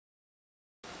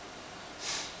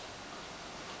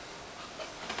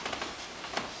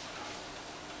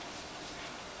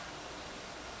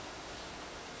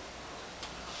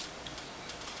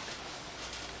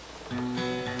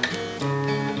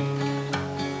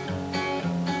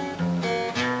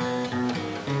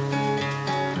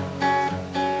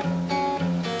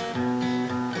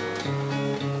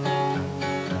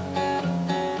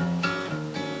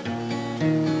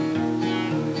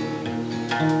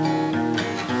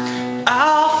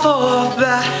I thought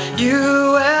that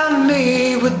you and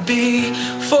me would be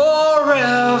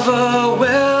forever.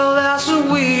 Well, that's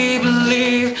what we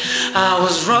believe. I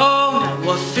was wrong,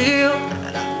 now I feel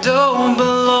that I don't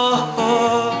belong.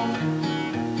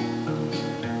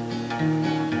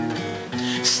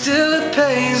 Still it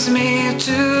pains me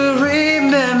to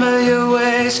remember your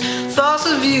ways, thoughts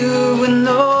of you in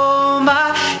all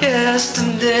my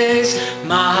yesterdays.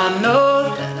 I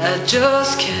know that I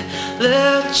just can't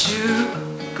let you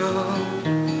go.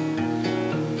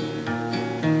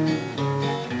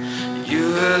 You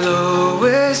will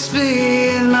always be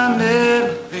in my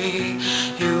memory.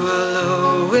 You will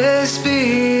always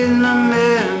be in my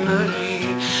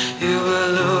memory. You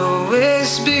will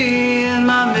always be in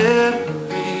my memory.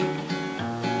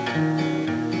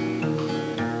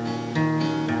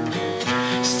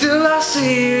 Still I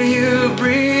see you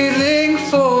breathing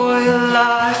for your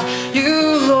life. You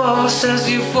lost as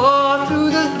you fall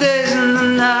through the days and the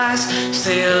nights.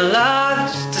 Stay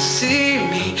alive just to see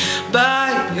me by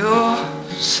your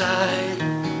side.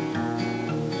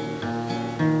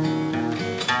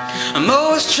 I'm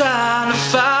always trying to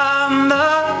find the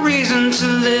reason to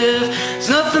live. There's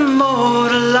nothing more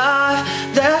to life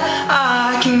that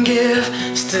I can give.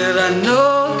 Still I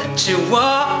know that you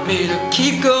want me to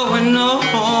keep going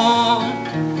on.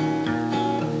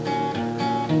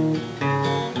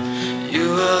 You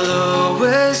will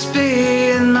always be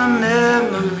in my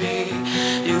memory.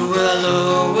 You will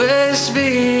always be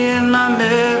in my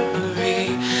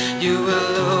memory. You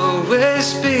will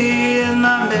always be in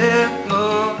my memory.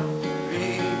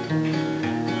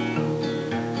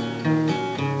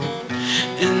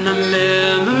 In my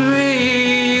memory,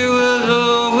 you will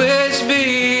always be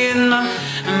in my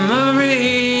memory.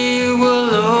 You will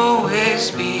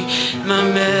always be in my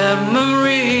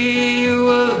memory. You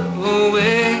will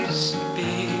always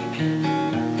be.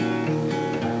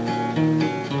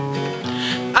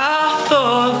 I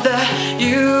thought that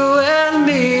you and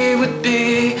me would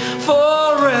be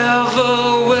forever.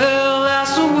 Well,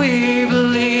 that's what we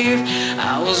believe.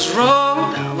 I was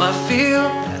wrong, now I feel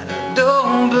that I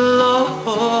don't belong.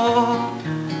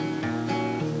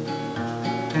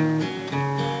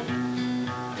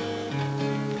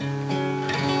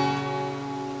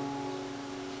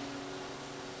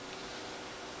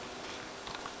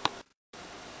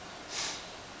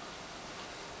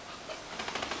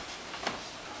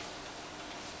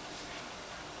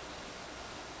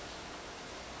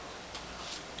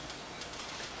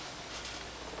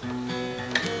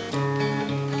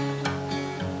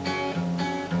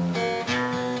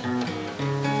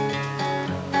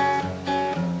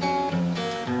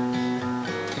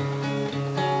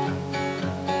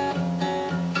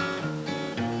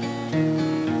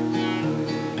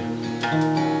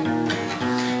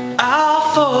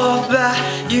 I thought that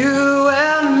you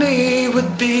and me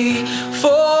would be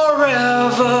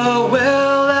forever.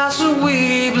 Well, that's what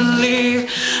we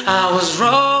believe. I was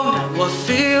wrong, now I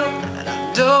feel that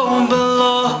I don't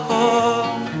belong.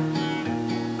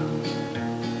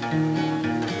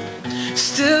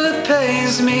 Still it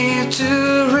pains me to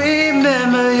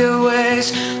remember your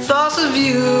ways, thoughts of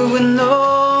you in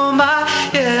all my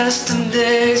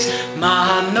yesterdays.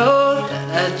 I know that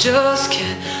I just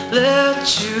can't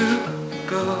let you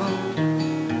go.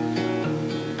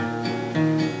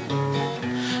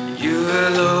 You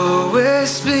will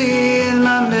always be in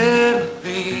my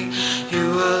memory. You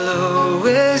will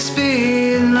always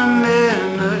be in my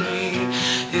memory.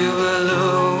 You will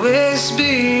always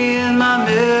be in my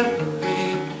memory.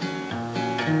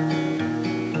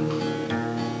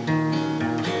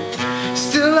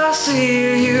 Still I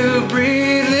see you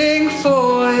breathing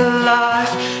for your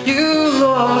life. You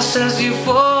lost as you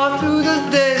fall through the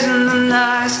days and the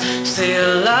nights. Stay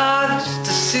alive just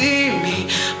to see me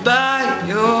by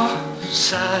your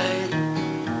side.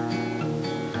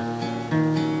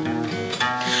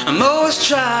 I'm always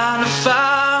trying to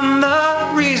find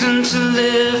the reason to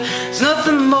live. There's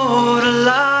nothing more to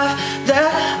life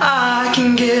that I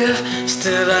can give.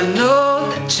 Still I know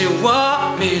that you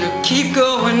want me to keep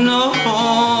going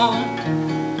on.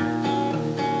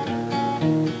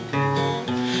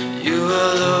 You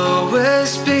will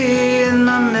always be in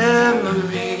my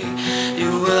memory.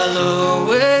 You will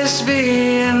always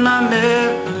be in my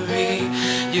memory.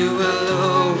 You will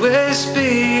always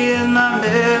be in my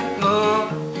memory.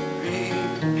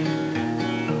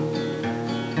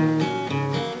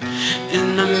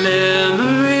 In my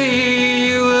memory,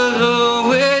 you will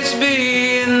always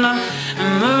be in my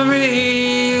memory.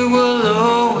 You will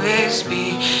always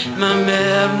be in my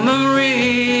memory.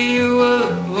 You will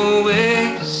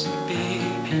always be.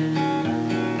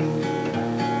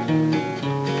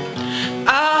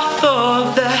 I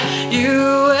thought that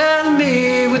you and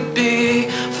me would be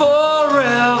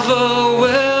forever.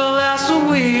 Well, that's what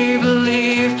we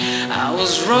believe. I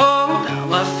was wrong,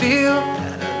 now I feel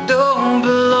that I don't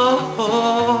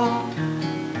belong.